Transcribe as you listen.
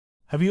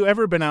Have you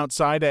ever been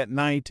outside at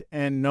night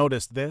and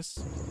noticed this?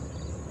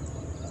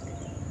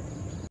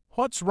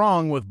 What's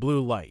wrong with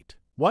blue light?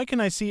 Why can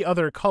I see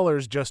other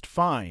colors just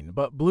fine,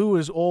 but blue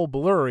is all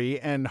blurry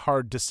and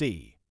hard to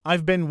see?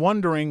 I've been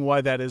wondering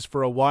why that is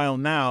for a while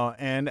now,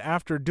 and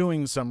after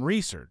doing some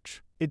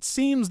research, it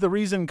seems the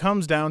reason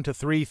comes down to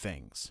three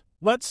things.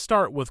 Let's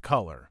start with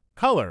color.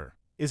 Color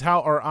is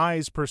how our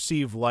eyes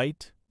perceive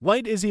light.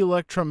 Light is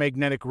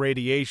electromagnetic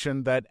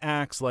radiation that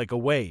acts like a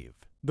wave.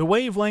 The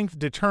wavelength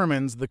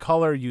determines the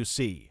color you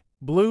see.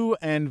 Blue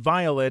and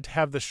violet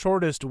have the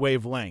shortest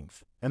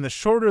wavelength, and the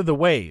shorter the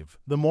wave,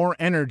 the more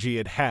energy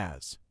it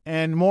has.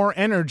 And more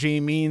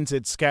energy means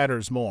it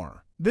scatters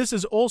more. This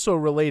is also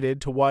related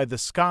to why the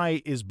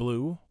sky is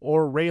blue,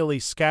 or Rayleigh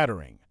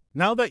scattering.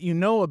 Now that you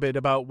know a bit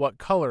about what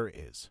color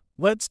is,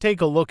 let's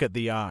take a look at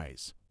the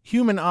eyes.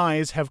 Human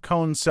eyes have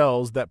cone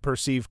cells that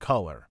perceive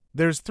color.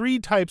 There's three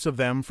types of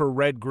them for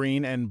red,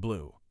 green, and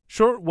blue.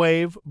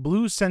 Short-wave,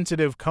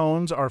 blue-sensitive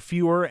cones are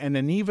fewer and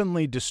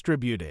unevenly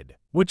distributed,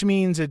 which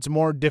means it's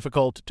more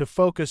difficult to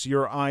focus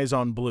your eyes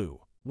on blue.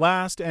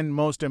 Last and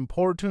most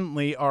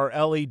importantly are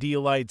LED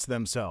lights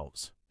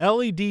themselves.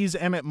 LEDs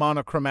emit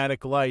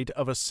monochromatic light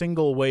of a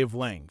single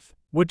wavelength,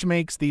 which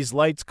makes these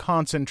lights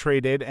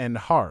concentrated and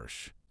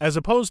harsh, as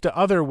opposed to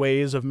other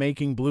ways of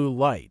making blue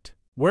light,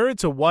 where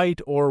it's a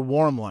white or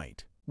warm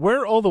light,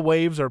 where all the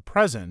waves are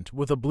present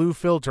with a blue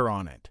filter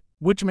on it,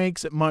 which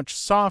makes it much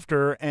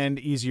softer and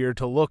easier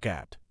to look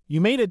at.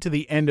 You made it to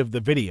the end of the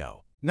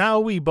video. Now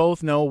we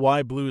both know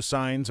why blue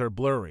signs are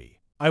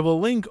blurry. I will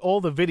link all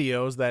the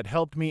videos that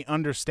helped me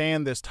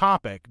understand this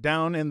topic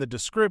down in the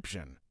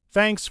description.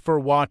 Thanks for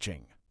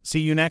watching.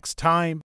 See you next time.